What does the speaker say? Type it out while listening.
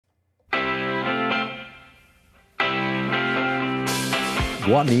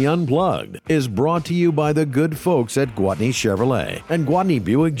Gwatney Unplugged is brought to you by the good folks at Gwatney Chevrolet and Gwatney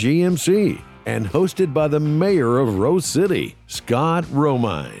Buick GMC and hosted by the mayor of Rose City, Scott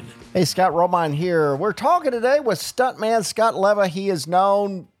Romine. Hey, Scott Romine here. We're talking today with Stuntman Scott Leva. He is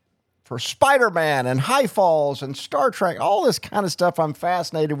known for Spiderman and High Falls and Star Trek, all this kind of stuff I'm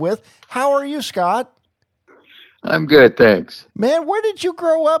fascinated with. How are you, Scott? I'm good, thanks. Man, where did you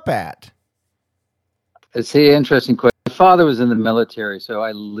grow up at? It's an interesting question. My father was in the military, so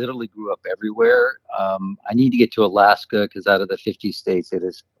I literally grew up everywhere. I need to get to Alaska because out of the 50 states, it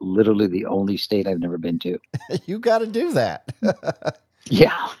is literally the only state I've never been to. You got to do that.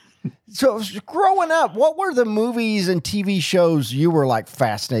 Yeah. So growing up, what were the movies and TV shows you were like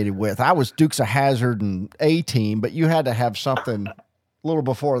fascinated with? I was Dukes of Hazzard and A-Team, but you had to have something a little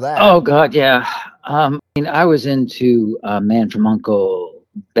before that. Oh, God, yeah. I was into Man from U.N.C.L.E.,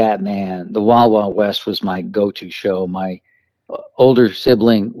 Batman. The Wild Wild West was my go-to show. My older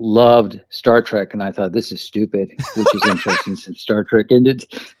sibling loved Star Trek, and I thought, this is stupid, which is interesting since Star Trek ended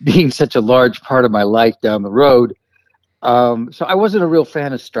being such a large part of my life down the road. So I wasn't a real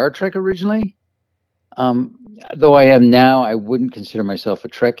fan of Star Trek originally. Though I am now, I wouldn't consider myself a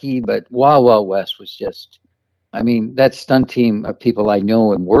Trekkie, but Wild Wild West was just, that stunt team of people I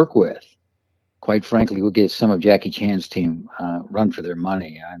know and work with, quite frankly, would give some of Jackie Chan's team run for their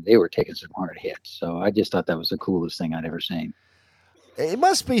money. They were taking some hard hits. So I just thought that was the coolest thing I'd ever seen. It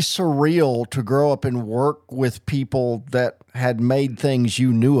must be surreal to grow up and work with people that had made things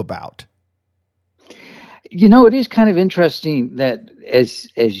you knew about. It is kind of interesting that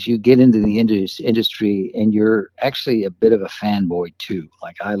as you get into the industry and you're actually a bit of a fanboy too.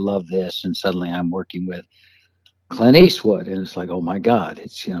 Like, I love this, and suddenly I'm working with Clint Eastwood, and it's like, oh my God,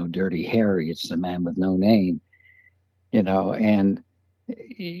 it's, Dirty Harry, it's the man with no name, and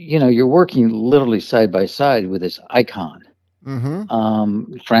you're working literally side by side with this icon.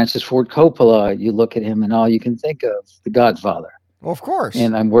 Mm-hmm. Francis Ford Coppola, you look at him and all you can think of, The Godfather. Well, of course.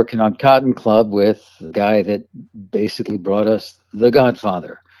 And I'm working on Cotton Club with the guy that basically brought us The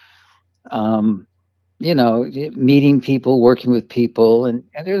Godfather. Meeting people, working with people, and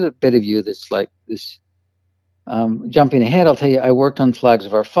there's a bit of you that's like this. Jumping ahead, I'll tell you, I worked on Flags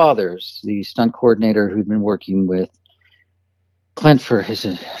of Our Fathers, the stunt coordinator who'd been working with Clint for his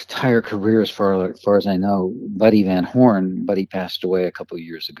entire career, as far as I know, Buddy Van Horn. Buddy passed away a couple of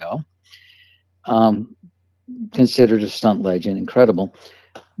years ago. Considered a stunt legend, incredible.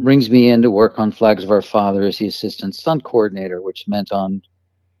 Brings me in to work on Flags of Our Father as the assistant stunt coordinator, which meant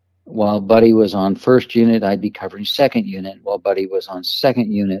while Buddy was on first unit, I'd be covering second unit, while Buddy was on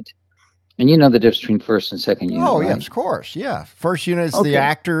second unit. And you know the difference between first and second unit. Oh, right? yeah, of course. Yeah. First unit is the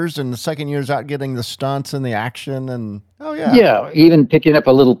actors, and the second unit is out getting the stunts and the action. And yeah, even picking up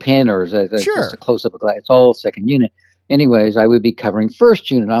a little pin or just a close up of glass. It's all second unit. Anyways, I would be covering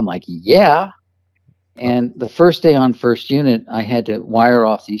first unit. I'm like, yeah. And the first day on first unit, I had to wire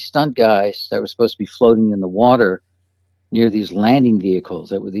off these stunt guys that were supposed to be floating in the water near these landing vehicles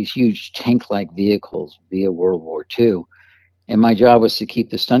that were these huge tank-like vehicles via World War II. And my job was to keep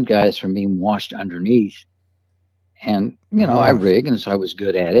the stunt guys from being washed underneath. And, I rig, and so I was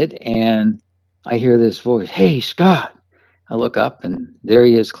good at it. And I hear this voice, "Hey, Scott." I look up, and there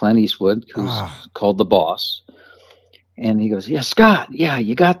he is, Clint Eastwood, who's called the boss. And he goes, "Yeah, Scott, yeah,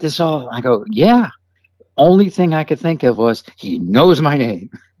 you got this all." I go, "Yeah." Only thing I could think of was, he knows my name.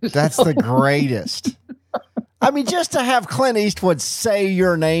 That's the greatest. Just to have Clint Eastwood say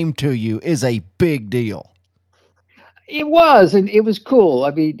your name to you is a big deal. It was, and it was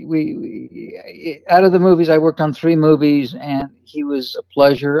cool. We out of the movies, I worked on 3 movies, and he was a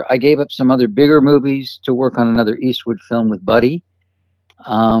pleasure. I gave up some other bigger movies to work on another Eastwood film with Buddy.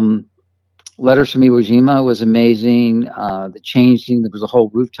 Letters from Iwo Jima was amazing. The changing, there was a whole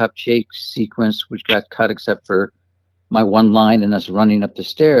rooftop chase sequence which got cut except for my one line and us running up the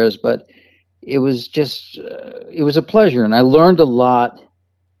stairs. But it was just, it was a pleasure, and I learned a lot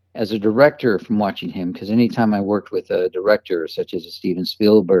as a director from watching him, because anytime I worked with a director such as a Steven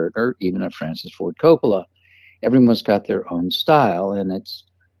Spielberg or even a Francis Ford Coppola, everyone's got their own style, and it's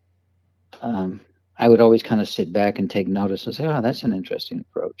I would always kind of sit back and take notice and say, oh, that's an interesting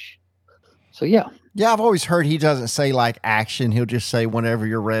approach. So yeah, I've always heard he doesn't say like action, he'll just say whenever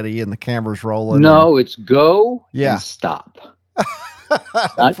you're ready and the camera's rolling. No, it's go and stop.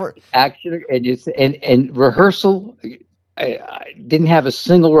 Not For action and rehearsal. I didn't have a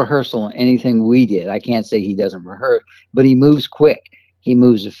single rehearsal on anything we did. I can't say he doesn't rehearse, but he moves quick. He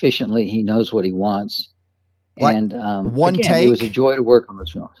moves efficiently. He knows what he wants. Like and one again, take? It was a joy to work on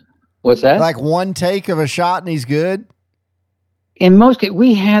this film. What's that? Like one take of a shot and he's good? In most cases,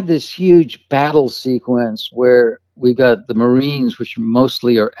 we had this huge battle sequence where we've got the Marines, which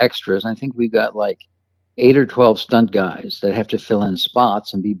mostly are extras. I think we've got like 8 or 12 stunt guys that have to fill in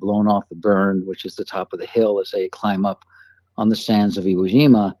spots and be blown off the burn, which is the top of the hill as they climb up on the sands of Iwo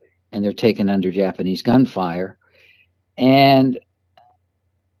Jima, and they're taken under Japanese gunfire. And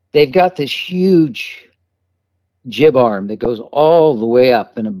they've got this huge jib arm that goes all the way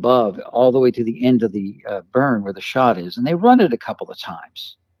up and above, all the way to the end of the burn where the shot is. And they run it a couple of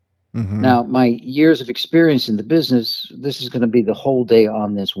times. Mm-hmm. Now, my years of experience in the business, this is going to be the whole day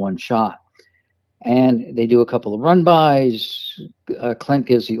on this one shot. And they do a couple of run-bys. Clint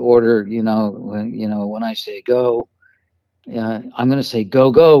gives the order, when I say go, I'm going to say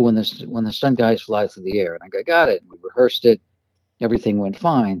go, go when the stunt guys fly through the air. And I go, got it. We rehearsed it. Everything went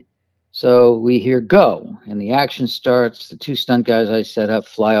fine. So we hear go, and the action starts. The 2 stunt guys I set up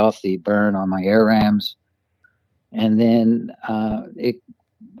fly off the burn on my air rams. And then it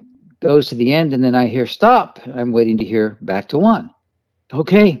goes to the end, and then I hear stop. I'm waiting to hear back to 1.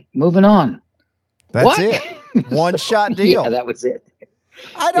 Okay, moving on. That's what? it. One shot deal. Yeah, that was it.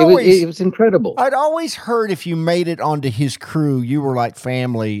 It was incredible. I'd always heard if you made it onto his crew, you were like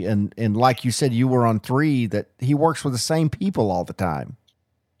family. And like you said, you were on 3, that he works with the same people all the time.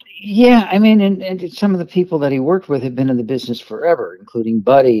 Yeah, I mean, and some of the people that he worked with have been in the business forever, including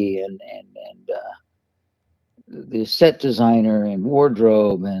Buddy and the set designer and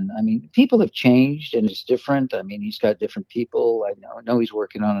wardrobe. And I mean, people have changed and it's different. I mean, he's got different people. I know he's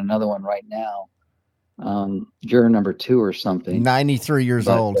working on another one right now. Juror number 2 or something. 93 years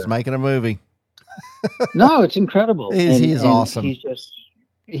old. He's making a movie. No, it's incredible. He is awesome.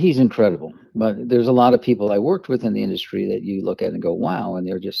 He's incredible. But there's a lot of people I worked with in the industry that you look at and go, wow. And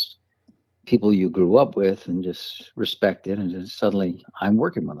they're just people you grew up with and just respected. And just suddenly I'm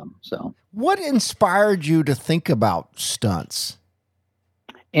working with them. So what inspired you to think about stunts?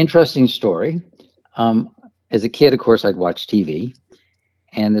 Interesting story. As a kid, of course, I'd watch TV.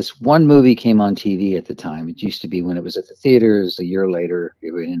 And this one movie came on TV at the time. It used to be when it was at the theaters. A year later,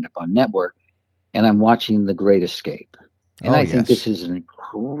 it would end up on network. And I'm watching The Great Escape. And I think this is an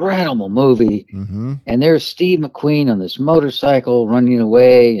incredible movie. Mm-hmm. And there's Steve McQueen on this motorcycle running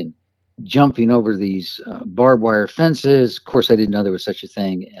away and jumping over these barbed wire fences. Of course, I didn't know there was such a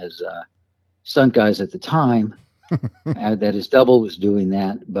thing as stunt guys at the time. That his double was doing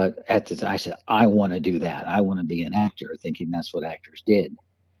that, but at the time I said, I want to do that. I want to be an actor, thinking that's what actors did.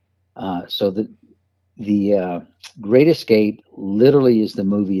 So the Great Escape literally is the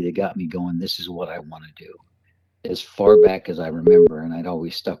movie that got me going. This is what I want to do, as far back as I remember, and I'd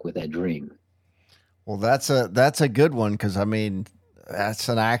always stuck with that dream. Well, that's a good one, because I mean, that's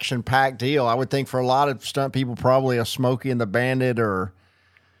an action-packed deal. I would think for a lot of stunt people, probably a Smokey and the Bandit or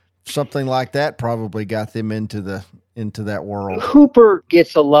something like that probably got them into that world. Hooper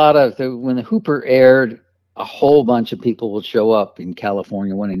gets a lot of when the Hooper aired, a whole bunch of people will show up in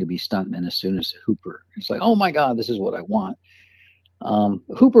California wanting to be stuntmen as soon as Hooper. It's like, oh my God, this is what I want.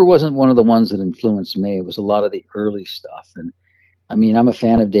 Hooper wasn't one of the ones that influenced me. It was a lot of the early stuff. And I mean, I'm a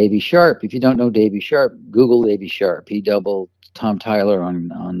fan of Davy Sharp. If you don't know Davy Sharp, Google Davy Sharp. He doubled Tom Tyler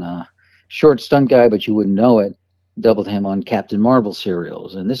on Short Stunt Guy, but you wouldn't know it. Doubled him on Captain Marvel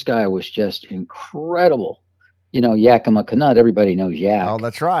serials. And this guy was just incredible. You know, Yakima Canutt, everybody knows Yak. Oh,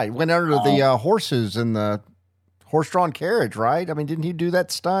 that's right. Went under the horses in the horse-drawn carriage, right? I mean, didn't he do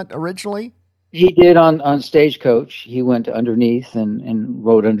that stunt originally? He did on Stagecoach. He went underneath and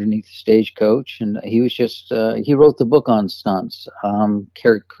rode underneath the Stagecoach. And he was just, he wrote the book on stunts.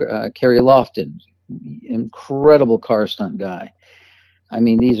 Kerry Lofton, incredible car stunt guy. I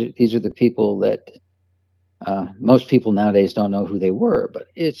mean, these are the people that most people nowadays don't know who they were, but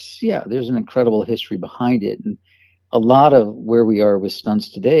there's an incredible history behind it. And a lot of where we are with stunts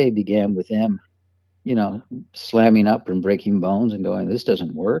today began with them, you know, slamming up and breaking bones and going, this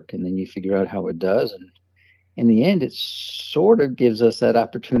doesn't work. And then you figure out how it does. And in the end, it sort of gives us that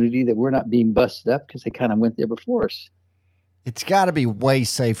opportunity that we're not being busted up because they kind of went there before us. It's got to be way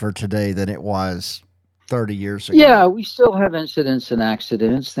safer today than it was 30 years ago. Yeah, we still have incidents and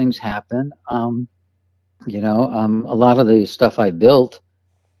accidents. Things happen. A lot of the stuff I built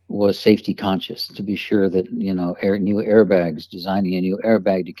was safety conscious to be sure that, you know, new airbags, designing a new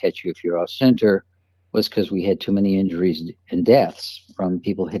airbag to catch you if you're off center was because we had too many injuries and deaths from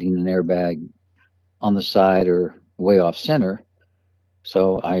people hitting an airbag on the side or way off center.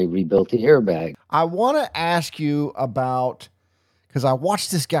 So I rebuilt the airbag. I want to ask you about, because I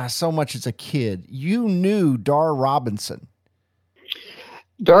watched this guy so much as a kid. You knew Dar Robinson.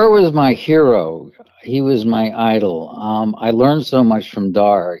 Dar was my hero. He was my idol. I learned so much from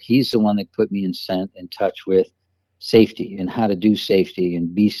Dar. He's the one that put me in touch with safety and how to do safety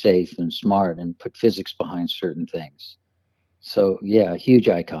and be safe and smart and put physics behind certain things. So yeah, huge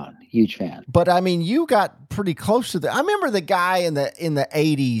icon, huge fan. But I mean, you got pretty close to the. I remember the guy in the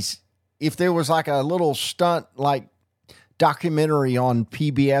 80s. If there was like a little stunt like documentary on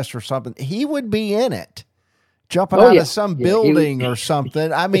PBS or something, he would be in it, jumping out of some building or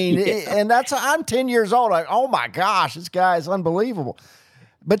something. I mean, and I'm 10 years old. Oh my gosh, this guy is unbelievable.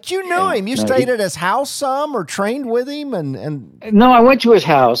 But you knew him. You stayed at his house some or trained with him, and no, I went to his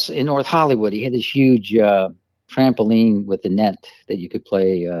house in North Hollywood. He had this huge trampoline with the net that you could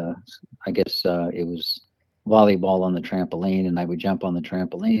play. I guess it was volleyball on the trampoline, and I would jump on the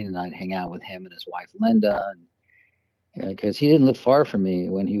trampoline, and I'd hang out with him and his wife Linda, because he didn't live far from me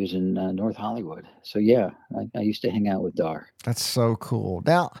when he was in North Hollywood. So yeah, I used to hang out with Dar. That's so cool.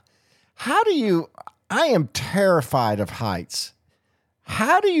 Now, how do you? I am terrified of heights.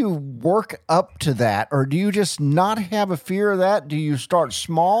 How do you work up to that, or do you just not have a fear of that? Do you start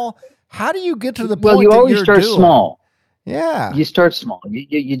small? How do you get to the point? Well, you always start small. Yeah, you start small.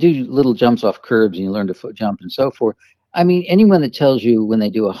 You do little jumps off curbs, and you learn to foot jump and so forth. I mean, anyone that tells you when they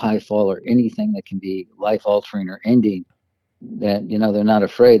do a high fall or anything that can be life altering or ending, that they're not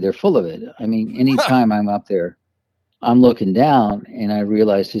afraid, they're full of it. I mean, anytime I'm up there, I'm looking down and I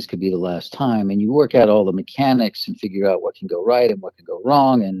realize this could be the last time. And you work out all the mechanics and figure out what can go right and what can go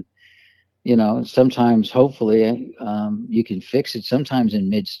wrong. And, sometimes hopefully you can fix it. Sometimes in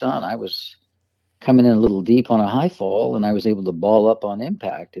mid-stunt, I was coming in a little deep on a high fall and I was able to ball up on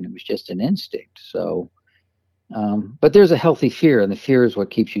impact, and it was just an instinct. So, but there's a healthy fear, and the fear is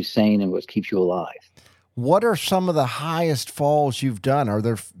what keeps you sane and what keeps you alive. What are some of the highest falls you've done? Are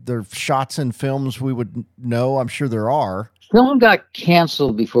there shots in films we would know? I'm sure there are. Film got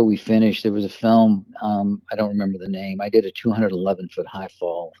canceled before we finished. There was a film, I don't remember the name. I did a 211-foot high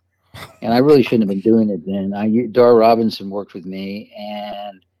fall, and I really shouldn't have been doing it then. Dar Robinson worked with me,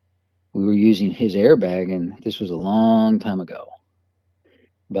 and we were using his airbag, and this was a long time ago.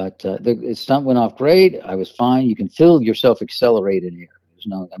 But the stunt went off great. I was fine. You can feel yourself accelerate in air.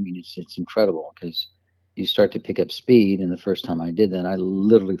 It's incredible because you start to pick up speed. And the first time I did that, I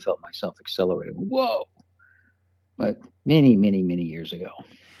literally felt myself accelerate. Whoa. But many, many, many years ago.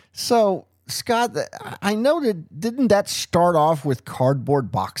 So, Scott, I know didn't that start off with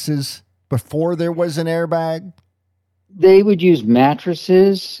cardboard boxes before there was an airbag? They would use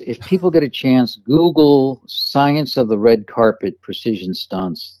mattresses. If people get a chance, Google Science of the Red Carpet Precision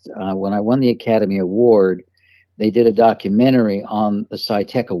Stunts. When I won the Academy Award, they did a documentary on the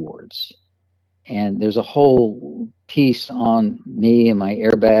SciTech Awards. And there's a whole piece on me and my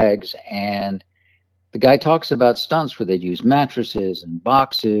airbags. And the guy talks about stunts where they'd use mattresses and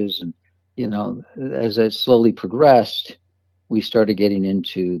boxes. And, as I slowly progressed, we started getting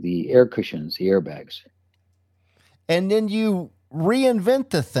into the air cushions, the airbags. And then you reinvent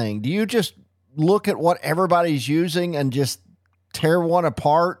the thing. Do you just look at what everybody's using and just tear one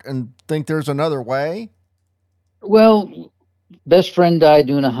apart and think there's another way? Well, best friend died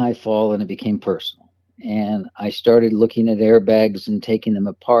doing a high fall, and it became personal. And I started looking at airbags and taking them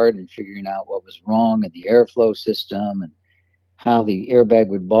apart and figuring out what was wrong in the airflow system and how the airbag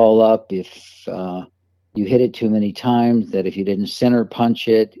would ball up if you hit it too many times, that if you didn't center punch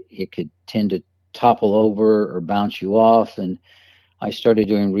it, it could tend to topple over or bounce you off. And I started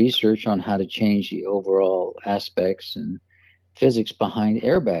doing research on how to change the overall aspects and physics behind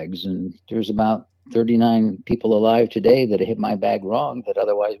airbags. And there's about 39 people alive today that hit my bag wrong that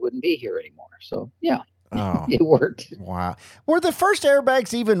otherwise wouldn't be here anymore. So yeah, it worked. Wow. Were the first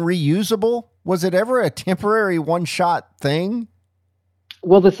airbags even reusable? Was it ever a temporary one-shot thing?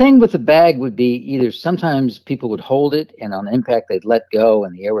 Well, the thing with the bag would be either sometimes people would hold it and on impact they'd let go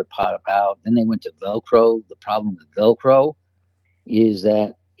and the air would pop out. Then they went to Velcro. The problem with Velcro is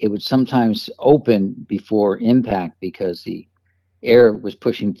that it would sometimes open before impact because the air was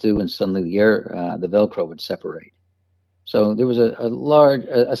pushing through and suddenly the Velcro would separate. So there was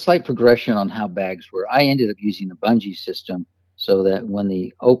a slight progression on how bags were. I ended up using a bungee system so that when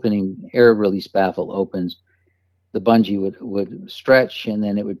the opening air release baffle opens, the bungee would stretch and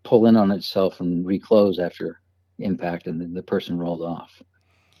then it would pull in on itself and reclose after impact, and then the person rolled off.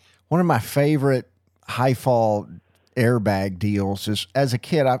 One of my favorite high fall airbag deals is, as a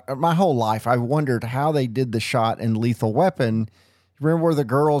kid, my whole life, I wondered how they did the shot in Lethal Weapon. Remember where the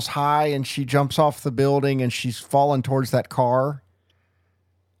girl's high and she jumps off the building and she's falling towards that car?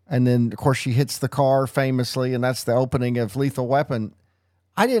 And then, of course, she hits the car famously, and that's the opening of Lethal Weapon.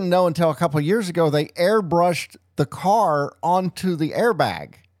 I didn't know until a couple of years ago they airbrushed the car onto the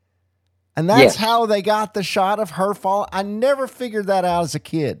airbag. And that's how they got the shot of her fall. I never figured that out as a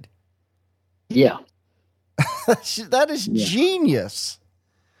kid. Yeah. That is genius.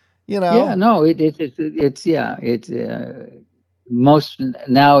 Yeah, no, most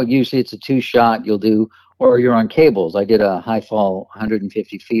now usually it's a 2-shot you'll do, or you're on cables. I did a high fall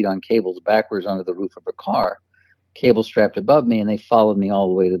 150 feet on cables backwards onto the roof of a car, cable strapped above me, and they followed me all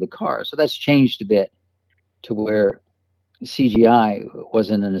the way to the car. So that's changed a bit to where CGI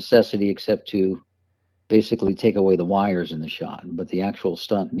wasn't a necessity except to basically take away the wires in the shot. But the actual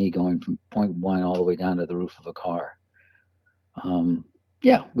stunt, me going from point one all the way down to the roof of a car.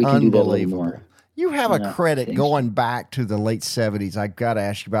 We can do that a little more. You have a credit going back to the late 70s. I've got to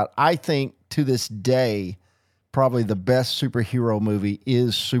ask you about. I think to this day, probably the best superhero movie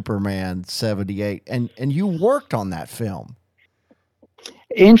is Superman 78. And you worked on that film.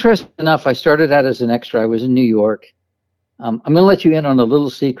 Interesting enough, I started out as an extra. I was in New York. I'm going to let you in on a little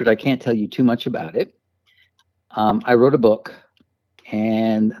secret. I can't tell you too much about it. I wrote a book,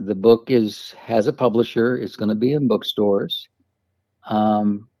 and the book has a publisher. It's going to be in bookstores.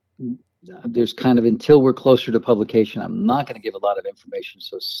 There's kind of, until we're closer to publication, I'm not going to give a lot of information.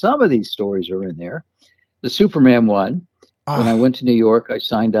 So some of these stories are in there. The Superman one, when I went to New York, I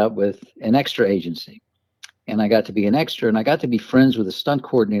signed up with an extra agency, and I got to be an extra, and I got to be friends with a stunt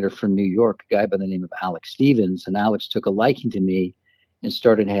coordinator from New York, a guy by the name of Alex Stevens. And Alex took a liking to me and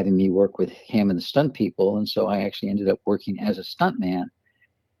started having me work with him and the stunt people. And so I actually ended up working as a stuntman,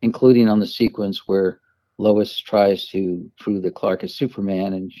 including on the sequence where Lois tries to prove that Clark is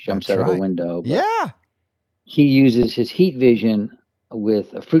Superman and jumps out of a window. But he uses his heat vision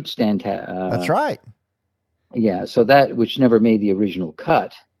with a fruit stand. That's right. Yeah, so that, which never made the original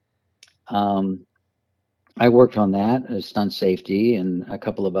cut. I worked on that as stunt safety and a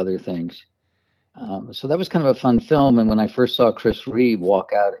couple of other things. So that was kind of a fun film. And when I first saw Chris Reeve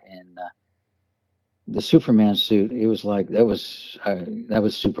walk out in the Superman suit, it was like that was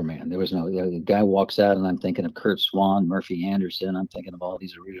Superman. There was the guy walks out, and I'm thinking of Kurt Swan, Murphy Anderson. I'm thinking of all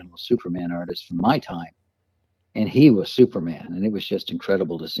these original Superman artists from my time, and he was Superman, and it was just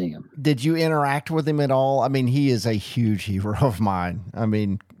incredible to see him. Did you interact with him at all? I mean, he is a huge hero of mine. I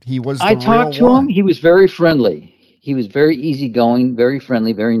mean, he was. I talked to him. He was very friendly. He was very easygoing, very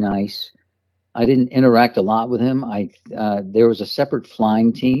friendly, very nice. I didn't interact a lot with him. There was a separate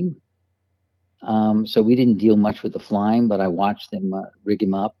flying team. So we didn't deal much with the flying, but I watched them rig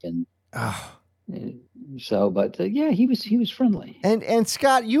him up, and he was friendly. And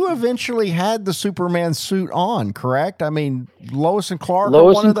Scott, you eventually had the Superman suit on, correct? I mean, Lois and Clark.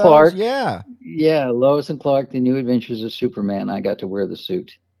 Lois and Clark, yeah, Lois and Clark, The New Adventures of Superman. I got to wear the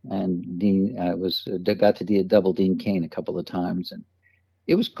suit, and Dean got to do double Dean Cain a couple of times, and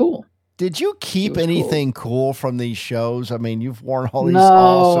it was cool. Did you keep anything cool from these shows? I mean, you've worn all these.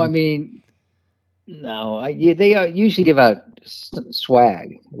 No, they usually give out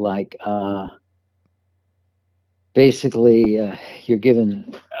swag, like basically you're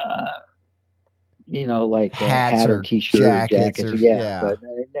given like hats or t-shirt, jackets, but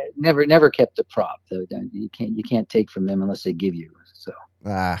never kept the prop though. You can't take from them unless they give you. So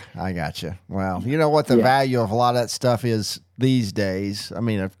I got you. Well, you know what the value of a lot of that stuff is these days. I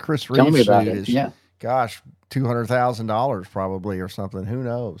mean, if Chris Reeves suit is gosh, $200,000 probably or something. Who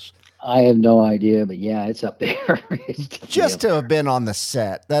knows? I have no idea, but yeah, it's up there. Just to have been on the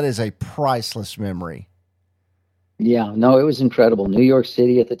set, that is a priceless memory. Yeah, no, it was incredible. New York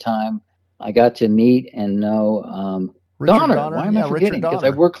City at the time. I got to meet and know Donner. Why am I forgetting? Because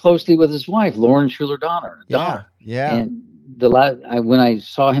I worked closely with his wife, Lauren Schuler Donner. Yeah. And when I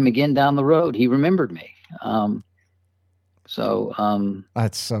saw him again down the road, he remembered me. That's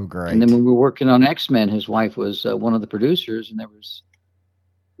so great. And then when we were working on X-Men, his wife was one of the producers, and there was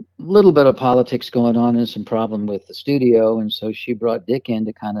a little bit of politics going on and some problem with the studio, and so she brought Dick in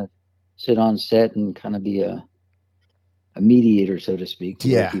to kind of sit on set and kind of be a mediator, so to speak.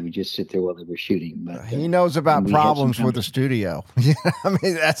 He would just sit there while they were shooting. But he knows about problems with the studio. I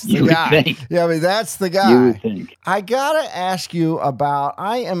mean, that's the guy. Yeah, I mean, that's the guy. You would think. I gotta ask you about.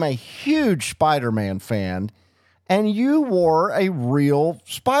 I am a huge Spider-Man fan, and you wore a real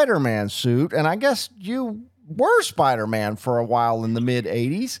Spider-Man suit, and I guess you were Spider-Man for a while in the mid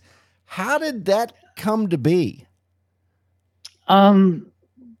 '80s. How did that come to be?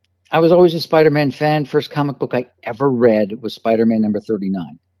 I was always a Spider-Man fan. First comic book I ever read was Spider-Man number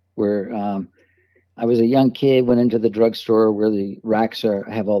 39, where I was a young kid, went into the drugstore where the racks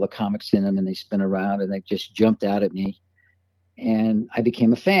have all the comics in them, and they spin around, and they just jumped out at me. And I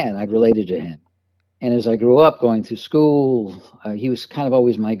became a fan. I related to him. And as I grew up going through school, he was kind of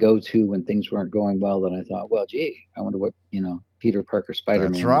always my go-to when things weren't going well. That I thought, well, gee, I wonder what, Peter Parker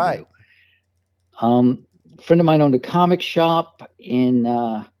Spider-Man. That's right. A friend of mine owned a comic shop in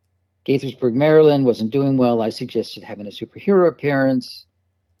Gaithersburg, Maryland, wasn't doing well. I suggested having a superhero appearance.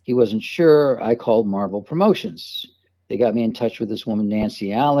 He wasn't sure. I called Marvel Promotions. They got me in touch with this woman,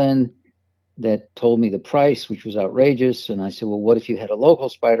 Nancy Allen, that told me the price, which was outrageous. And I said, well, what if you had a local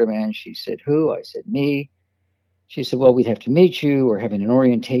Spider-Man? She said, who? I said, me. She said, well, we'd have to meet you. We're having an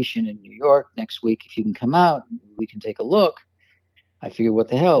orientation in New York next week. If you can come out, we can take a look. I figured, what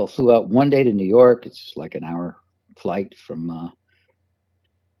the hell? Flew out one day to New York. It's like an hour flight from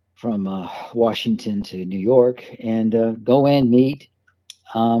Washington to New York, and go in, meet.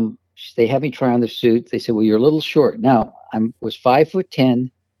 They had me try on the suit. They said, well, you're a little short. Now, was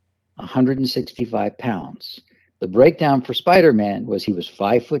 5'10", 165 pounds. The breakdown for Spider-Man was he was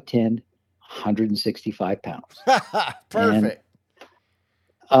 5'10", 165 pounds. Perfect.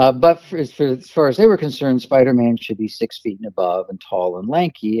 But as far as they were concerned, Spider-Man should be 6 feet and above and tall and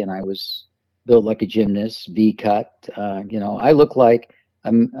lanky. And I was built like a gymnast, V-cut. I look like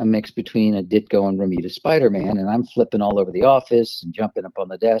a mix between a Ditko and Ramita Spider-Man. And I'm flipping all over the office and jumping up on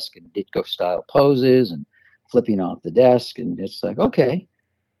the desk in Ditko-style poses and flipping off the desk. And it's like, okay.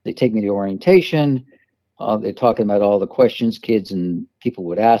 They take me to orientation. They're talking about all the questions kids and people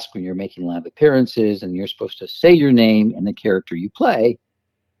would ask when you're making live appearances, and you're supposed to say your name and the character you play.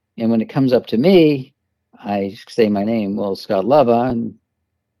 And when it comes up to me, I say my name, well, Scott Leva, and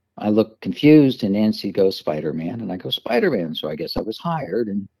I look confused, and Nancy goes, Spider-Man, and I go, Spider-Man. So I guess I was hired.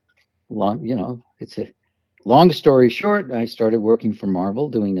 And it's a long story short, I started working for Marvel,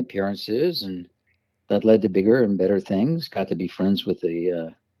 doing appearances, and that led to bigger and better things. Got to be friends with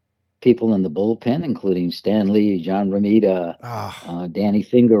the people in the bullpen, including Stan Lee, John Romita, Danny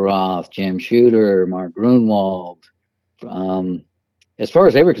Fingeroth, Jim Shooter, Mark Grunwald. As far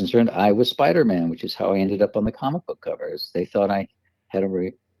as they were concerned, I was Spider-Man, which is how I ended up on the comic book covers. They thought I had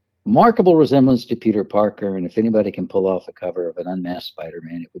a remarkable resemblance to Peter Parker, and if anybody can pull off a cover of an unmasked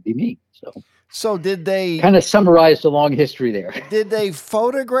Spider-Man, it would be me. So did they kind of summarize the long history there? Did they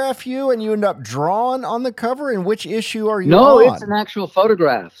photograph you and you end up drawn on the cover? And which issue are you on? No, it's an actual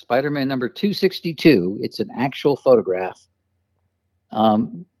photograph. Spider-Man number 262. It's an actual photograph.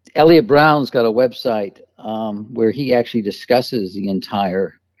 Elliot Brown's got a website where he actually discusses the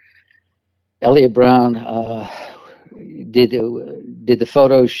entire. Elliot Brown did the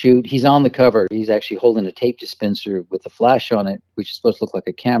photo shoot. He's on the cover. He's actually holding a tape dispenser with a flash on it, which is supposed to look like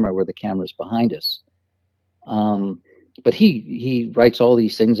a camera, where the camera's behind us. But he writes all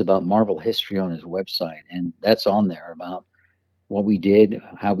these things about Marvel history on his website, and that's on there about what we did,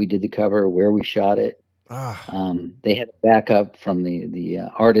 how we did the cover, where we shot it. They had a backup from the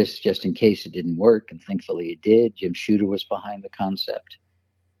artist just in case it didn't work, and thankfully it did. Jim Shooter was behind the concept.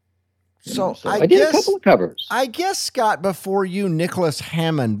 So I did a couple of covers. I guess, Scott, before you, Nicholas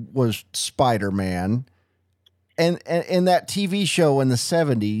Hammond was Spider-Man, and in that TV show in the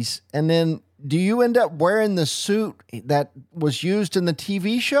 70s. And then do you end up wearing the suit that was used in the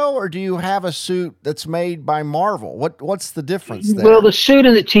TV show, or do you have a suit that's made by Marvel? What's the difference there? Well, the suit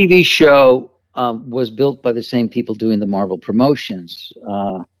in the TV show was built by the same people doing the Marvel promotions.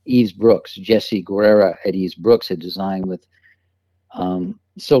 Eves Brooks, Jesse Guerrera at Eves Brooks had designed with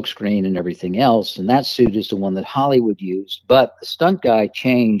silkscreen and everything else, and that suit is the one that Hollywood used. But the stunt guy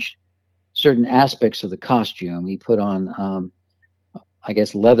changed certain aspects of the costume. He put on, I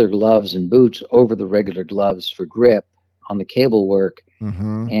guess, leather gloves and boots over the regular gloves for grip on the cable work,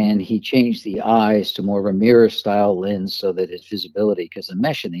 and he changed the eyes to more of a mirror style lens so that it's visibility. Because the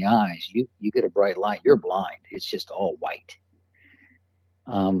mesh in the eyes, you get a bright light, you're blind. It's just all white.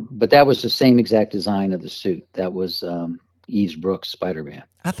 But that was the same exact design of the suit. That was Eves Brooks Spider-Man.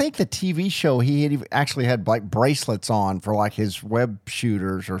 I think the TV show, he actually had like bracelets on for like his web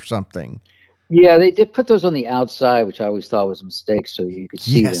shooters or something. Yeah, they did put those on the outside, which I always thought was a mistake, so you could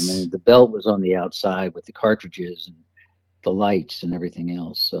see them. And the belt was on the outside with the cartridges and the lights and everything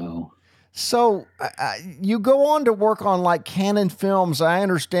else. So you go on to work on like Canon Films. I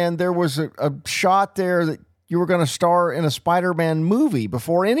understand there was a shot there that you were going to star in a Spider-Man movie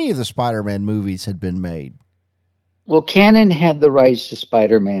before any of the Spider-Man movies had been made. Well, Canon had the rights to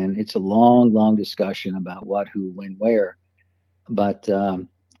Spider-Man. It's a long, long discussion about what, who, when, where. But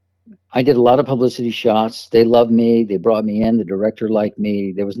I did a lot of publicity shots. They loved me. They brought me in. The director liked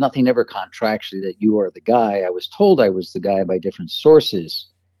me. There was nothing ever contractually that you are the guy. I was told I was the guy by different sources.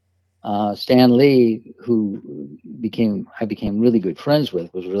 Stan Lee, who I became really good friends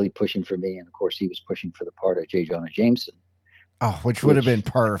with, was really pushing for me. And of course, he was pushing for the part of J. Jonah Jameson. Oh, which would have been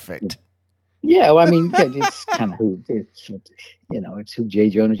perfect. Yeah, well, I mean, it's kind of it's who J.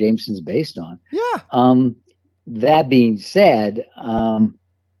 Jonah Jameson's based on. Yeah. That being said, I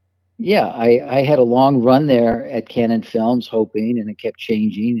had a long run there at Canon Films, hoping, and it kept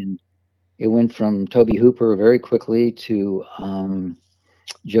changing. And it went from Toby Hooper very quickly to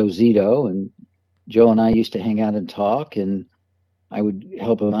Joe Zito, and Joe and I used to hang out and talk, and I would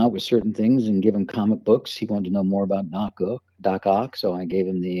help him out with certain things and give him comic books. He wanted to know more about Doc Ock, so I gave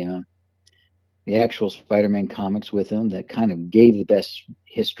him the actual Spider-Man comics with him that kind of gave the best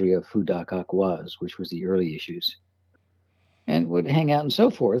history of who Doc Ock was, which was the early issues, and would hang out and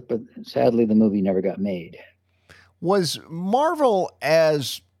so forth. But sadly, the movie never got made. Was Marvel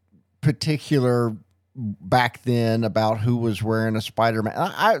as particular back then about who was wearing a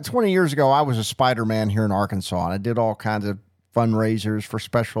Spider-Man? 20 years ago, I was a Spider-Man here in Arkansas, and I did all kinds of fundraisers for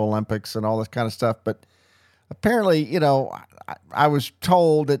Special Olympics and all this kind of stuff. But apparently, I was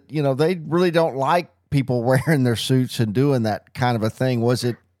told that, they really don't like people wearing their suits and doing that kind of a thing. Was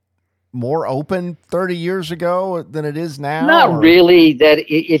it more open 30 years ago than it is now? Not really. That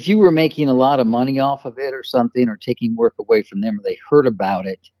if you were making a lot of money off of it or something, or taking work away from them, or they heard about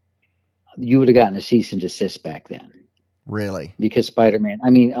it, you would have gotten a cease and desist back then. Really? Because Spider-Man, I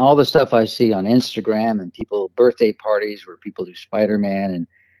mean, all the stuff I see on Instagram and birthday parties where people do Spider-Man, and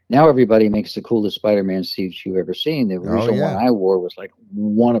now everybody makes the coolest Spider-Man suits you've ever seen. The original one I wore was like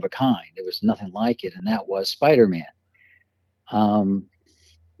one of a kind. There was nothing like it, and that was Spider-Man.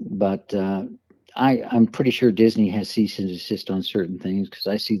 But I'm pretty sure Disney has cease and desist on certain things, because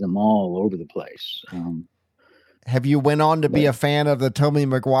I see them all over the place. Have you went on to be a fan of the Tobey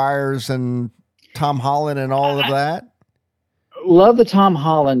Maguires and Tom Holland and all of that? Love the Tom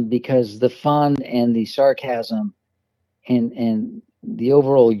Holland, because the fun and the sarcasm and the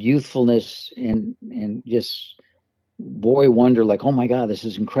overall youthfulness and just boy wonder, like, oh my God, this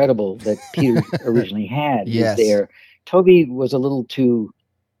is incredible, that Peter originally had is there. Toby was a little too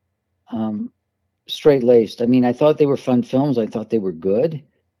straight-laced. I mean, I thought they were fun films. I thought they were good.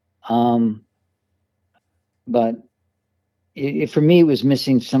 But for me, it was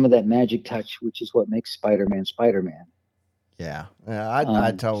missing some of that magic touch, which is what makes Spider-Man Spider-Man. Yeah,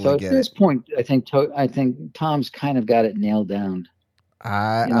 I totally get it. At this point, I think Tom's kind of got it nailed down.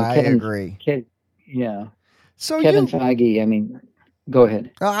 I agree. So Kevin Feige, I mean, go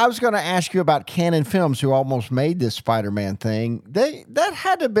ahead. I was going to ask you about Canon Films, who almost made this Spider-Man thing. That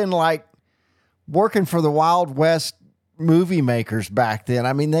had to have been like working for the Wild West movie makers back then.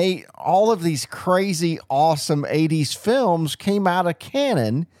 I mean, all of these crazy, awesome 80s films came out of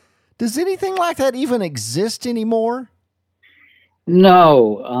Canon. Does anything like that even exist anymore?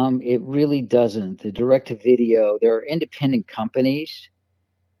 No, it really doesn't. The direct-to-video, there are independent companies,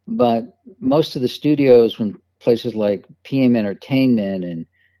 but most of the studios, when places like PM Entertainment and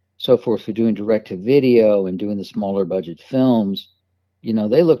so forth were doing direct-to-video and doing the smaller budget films,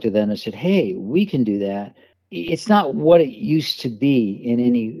 they looked at them and said, hey, we can do that. It's not what it used to be in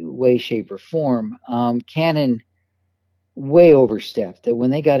any way, shape, or form. Canon way overstepped that when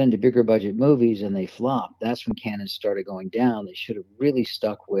they got into bigger budget movies and they flopped. That's when Canon started going down. They should have really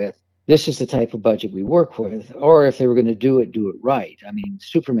stuck with, this is the type of budget we work with, or if they were going to do it right. I mean,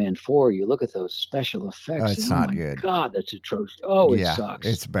 Superman 4, you look at those special effects. Oh, it's not good. God, that's atrocious. Oh, it sucks.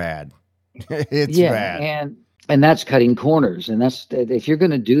 It's bad. It's bad. And that's cutting corners. And that's, if you're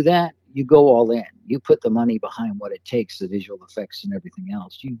going to do that, you go all in. You put the money behind what it takes, the visual effects and everything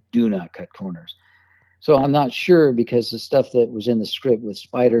else. You do not cut corners. So I'm not sure, because the stuff that was in the script with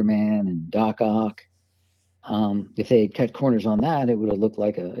Spider-Man and Doc Ock, if they had cut corners on that, it would have looked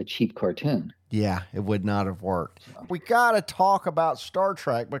like a cheap cartoon. Yeah, it would not have worked. We got to talk about Star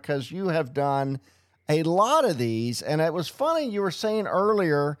Trek, because you have done a lot of these. And it was funny, you were saying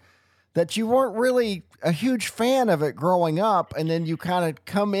earlier that you weren't really a huge fan of it growing up, and then you kind of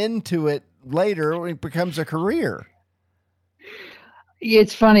come into it later when it becomes a career.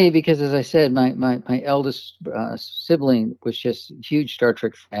 It's funny because, as I said, my eldest sibling was just a huge Star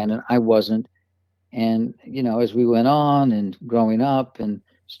Trek fan, and I wasn't. And, as we went on and growing up, and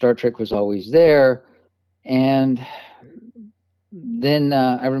Star Trek was always there. And then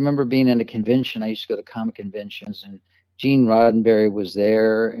I remember being at a convention. I used to go to comic conventions, and Gene Roddenberry was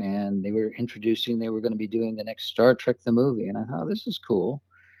there, and they were they were going to be doing the next Star Trek, the movie. And I thought, this is cool.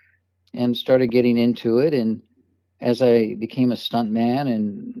 And started getting into it. And as I became a stuntman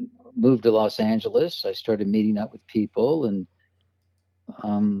and moved to Los Angeles, I started meeting up with people and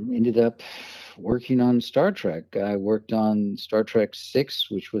ended up working on Star Trek. I worked on Star Trek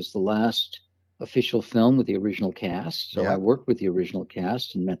 6, which was the last official film with the original cast. So I worked with the original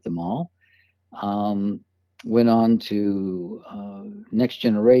cast and met them all. Went on to Next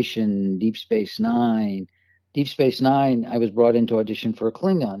Generation, Deep Space Nine. Deep Space Nine, I was brought in to audition for a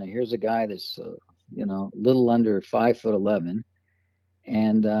Klingon. And here's a guy that's little under 5'11",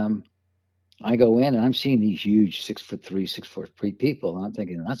 and I go in and I'm seeing these huge 6'3", 6'4" people, and I'm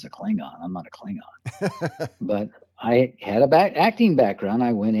thinking that's a Klingon. I'm not a Klingon, but I had a acting background.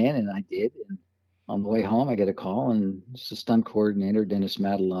 I went in and I did. And on the way home, I get a call, and it's the stunt coordinator, Dennis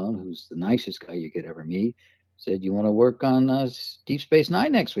Madelone, who's the nicest guy you could ever meet. Said, "You want to work on Deep Space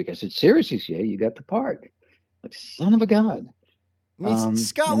Nine next week?" I said, "Seriously?" Yeah, you got the part. Like, son of a god.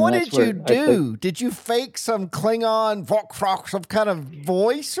 Scott, what did you do? Did you fake some Klingon, some kind of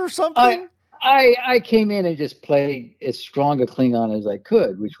voice or something? I came in and just played as strong a Klingon as I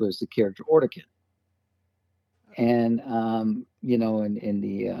could, which was the character Ortikin. And, in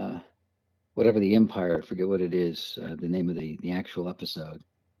the, whatever the Empire, I forget what it is, the name of the actual episode.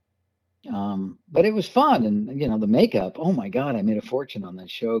 But it was fun. And, the makeup, oh my God, I made a fortune on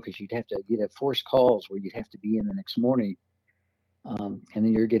that show because you'd have forced calls where you'd have to be in the next morning. And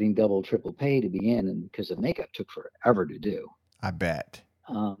then you're getting double, triple pay to be in. And because the makeup took forever to do. I bet.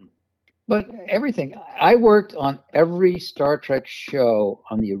 But everything, I worked on every Star Trek show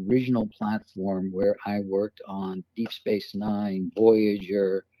on the original platform where I worked on Deep Space Nine,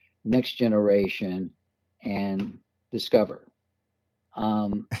 Voyager, Next Generation, and Discover.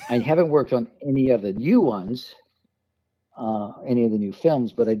 I haven't worked on any of the new ones, any of the new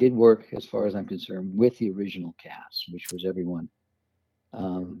films, but I did work, as far as I'm concerned, with the original cast, which was everyone.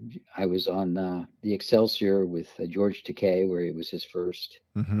 I was on the Excelsior with George Takei, where it was his first.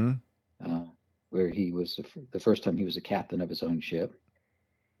 Mm-hmm. Where he was the first time he was a captain of his own ship.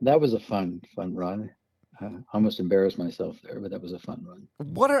 That was a fun run. I almost embarrassed myself there, but that was a fun run.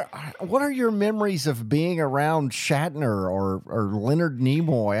 What are your memories of being around Shatner or Leonard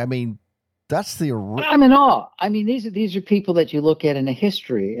Nimoy? I mean, that's I'm in awe. I mean, these are people that you look at in a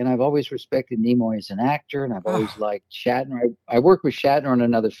history, and I've always respected Nimoy as an actor, and I've always liked Shatner. I worked with Shatner on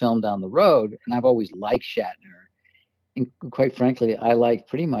another film down the road, and I've always liked Shatner. And quite frankly, I liked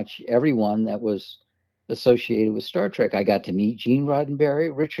pretty much everyone that was associated with Star Trek. I got to meet Gene Roddenberry.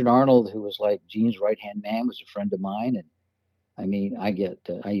 Richard Arnold, who was like Gene's right-hand man, was a friend of mine. And I mean, I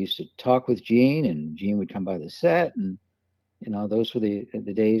used to talk with Gene, and Gene would come by the set. And, those were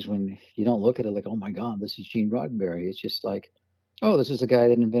the days when you don't look at it like, oh my God, this is Gene Roddenberry. It's just like, oh, this is the guy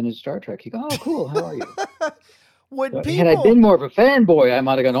that invented Star Trek. You go, oh, cool. How are you? Had I been more of a fanboy, I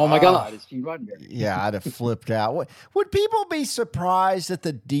might have gone, oh my God, it's Gene Roddenberry. Yeah, I'd have flipped out. Would people be surprised at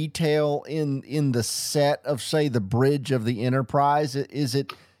the detail in the set of, say, the bridge of the Enterprise? Is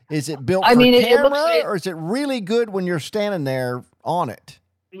it built for camera, or is it really good when you're standing there on it?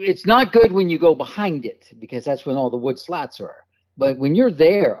 It's not good when you go behind it, because that's when all the wood slats are. But when you're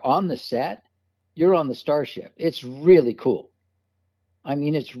there on the set, you're on the starship. It's really cool. I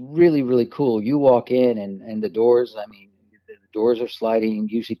mean, it's really, really cool. You walk in and the doors, the doors are sliding,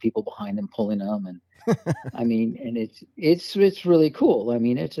 usually people behind them pulling them. And I mean, and it's really cool. I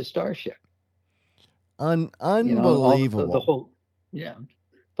mean, it's a starship. Unbelievable.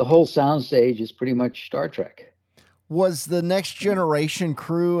 The whole soundstage is pretty much Star Trek. Was the Next Generation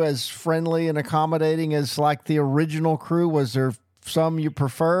crew as friendly and accommodating as like the original crew? Was there some you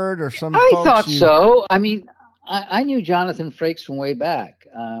preferred or some? I thought so. I mean, I knew Jonathan Frakes from way back.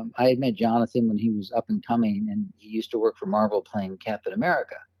 I had met Jonathan when he was up and coming, and he used to work for Marvel playing Captain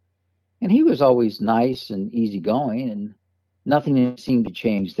America. And he was always nice and easygoing, and nothing seemed to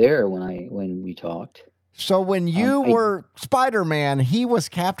change there when we talked. So when you were Spider-Man, he was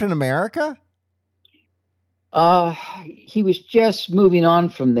Captain America? He was just moving on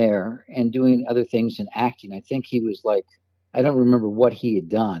from there and doing other things and acting. I think he was like, I don't remember what he had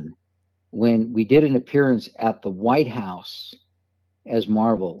done. When we did an appearance at the White House as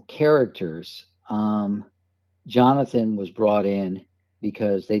Marvel characters, Jonathan was brought in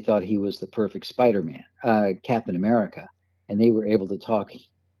because they thought he was the perfect Spider-Man, Captain America, and they were able to talk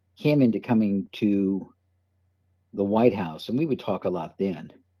him into coming to the White House, and we would talk a lot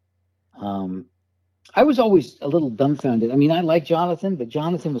then. I was always a little dumbfounded. I mean, I like Jonathan, but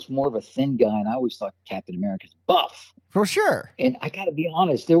Jonathan was more of a thin guy, and I always thought Captain America's buff. For sure. And I got to be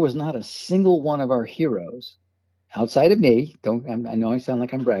honest, there was not a single one of our heroes outside of me. I know I sound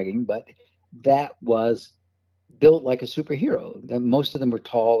like I'm bragging, but that was built like a superhero. Most of them were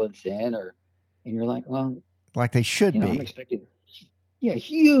tall and thin, and you're like, well, like they should be. I'm expecting,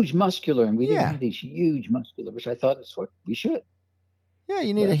 huge muscular, and we didn't have these huge muscular, which I thought is what we should. Yeah,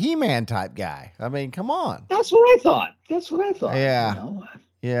 you need a He-Man type guy. I mean, come on. That's what I thought. Yeah.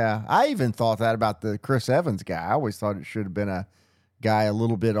 Yeah. I even thought that about the Chris Evans guy. I always thought it should have been a guy a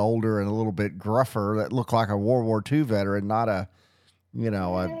little bit older and a little bit gruffer that looked like a World War II veteran, not a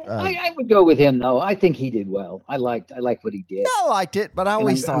I would go with him though. I think he did well. I liked what he did. I liked it, but I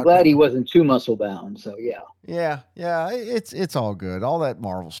always thought I'm glad he wasn't too muscle bound. So yeah. Yeah, it's all good. All that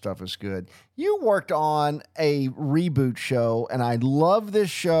Marvel stuff is good. You worked on a reboot show, and I love this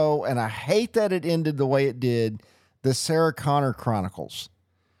show, and I hate that it ended the way it did. The Sarah Connor Chronicles.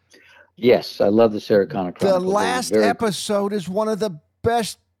 Yes, I love the Sarah Connor Chronicles. The last episode is one of the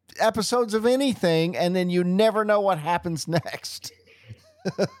best episodes of anything, and then you never know what happens next.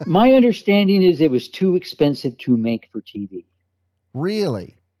 My understanding is it was too expensive to make for TV.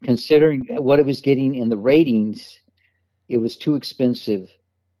 Really? Considering what it was getting in the ratings, it was too expensive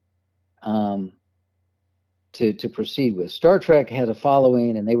to proceed with. Star Trek had a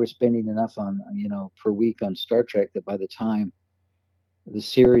following, and they were spending enough on per week on Star Trek that by the time the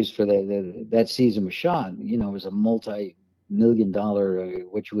series for that season was shot, it was a multi-million-dollar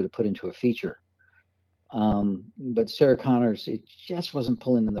what you would have put into a feature. But Sarah Connor's, it just wasn't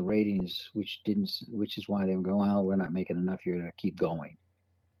pulling in the ratings, which is why they were going, well, we're not making enough here to keep going.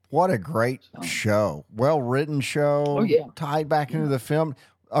 What a great show. Well-written show. Oh, yeah. Tied back into the film.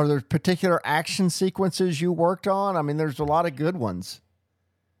 Are there particular action sequences you worked on? I mean, there's a lot of good ones.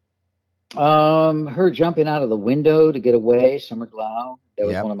 Her jumping out of the window to get away, Summer Glau. That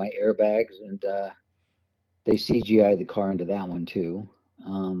was one of my airbags, and they CGI'd the car into that one too.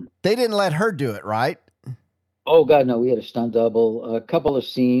 They didn't let her do it, right? Oh God, no! We had a stunt double, a couple of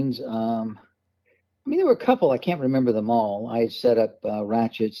scenes. There were a couple. I can't remember them all. I had set up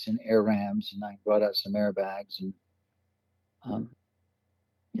ratchets and air rams, and I brought out some airbags, and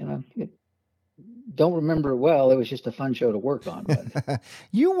don't remember it well. It was just a fun show to work on. But.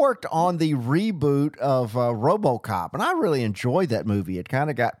 You worked on the reboot of RoboCop, and I really enjoyed that movie. It kind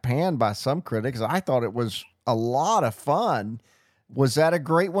of got panned by some critics. I thought it was a lot of fun. Was that a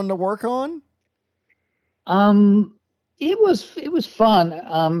great one to work on? It was fun.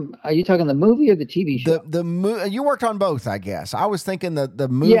 Are you talking the movie or the TV show? You worked on both, I guess. I was thinking the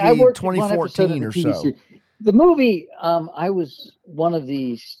movie 2014 or so. The movie, I was one of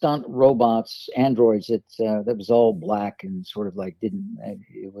the stunt robots, androids that was all black and sort of like it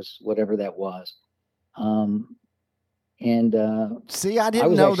was whatever that was. See, I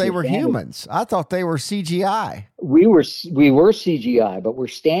didn't know they were humans. I thought they were CGI. We were CGI, but we're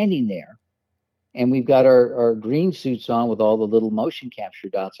standing there, and we've got our green suits on with all the little motion capture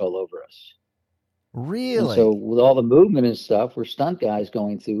dots all over us. Really? And so with all the movement and stuff, we're stunt guys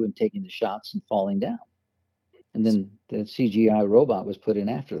going through and taking the shots and falling down. And then the CGI robot was put in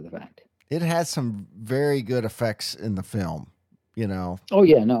after the fact. It had some very good effects in the film, Oh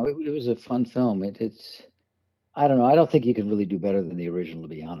yeah, no, it was a fun film. It's I don't know. I don't think you could really do better than the original, to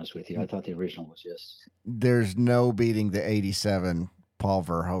be honest with you. I thought the original was just... There's no beating the 87 Paul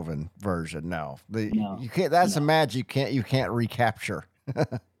Verhoeven version. No. You can't. That's a magic you can't recapture.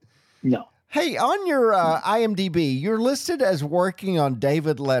 No. Hey, on your IMDb, you're listed as working on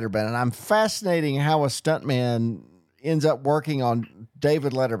David Letterman, and I'm fascinating how a stuntman ends up working on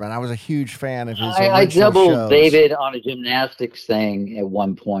David Letterman. I was a huge fan of his I original doubled shows. David on a gymnastics thing at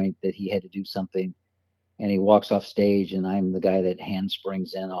one point that he had to do something, and he walks off stage, and I'm the guy that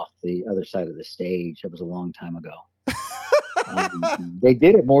handsprings in off the other side of the stage. That was a long time ago. They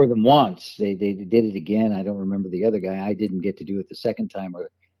did it more than once. They did it again. I don't remember the other guy. I didn't get to do it the second time,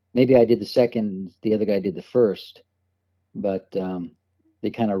 or maybe I did the second, the other guy did the first, but they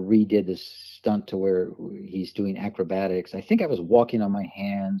kind of redid this stunt to where he's doing acrobatics. I think I was walking on my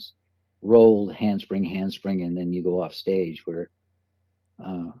hands, rolled, handspring, and then you go off stage, where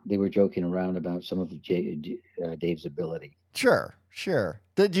they were joking around about some of Dave's ability. Sure.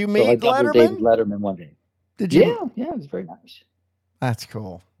 Did you meet Letterman? David Letterman one day. Did you? Yeah, it was very nice. That's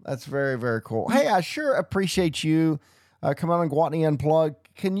cool. That's very, very cool. Hey, I sure appreciate you coming on Gwatney Unplugged.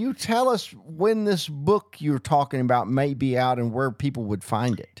 Can you tell us when this book you're talking about may be out and where people would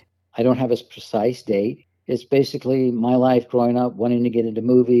find it? I don't have a precise date. It's basically my life growing up, wanting to get into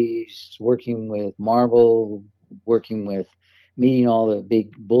movies, working with Marvel, meeting all the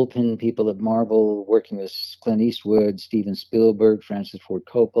big bullpen people at Marvel, working with Clint Eastwood, Steven Spielberg, Francis Ford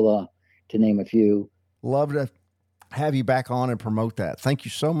Coppola, to name a few. Love to have you back on and promote that. Thank you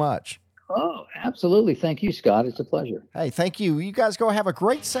so much. Oh, absolutely. Thank you, Scott. It's a pleasure. Hey, thank you. You guys go have a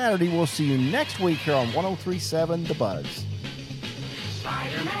great Saturday. We'll see you next week here on 103.7 The Buzz.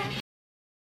 Spider-Man.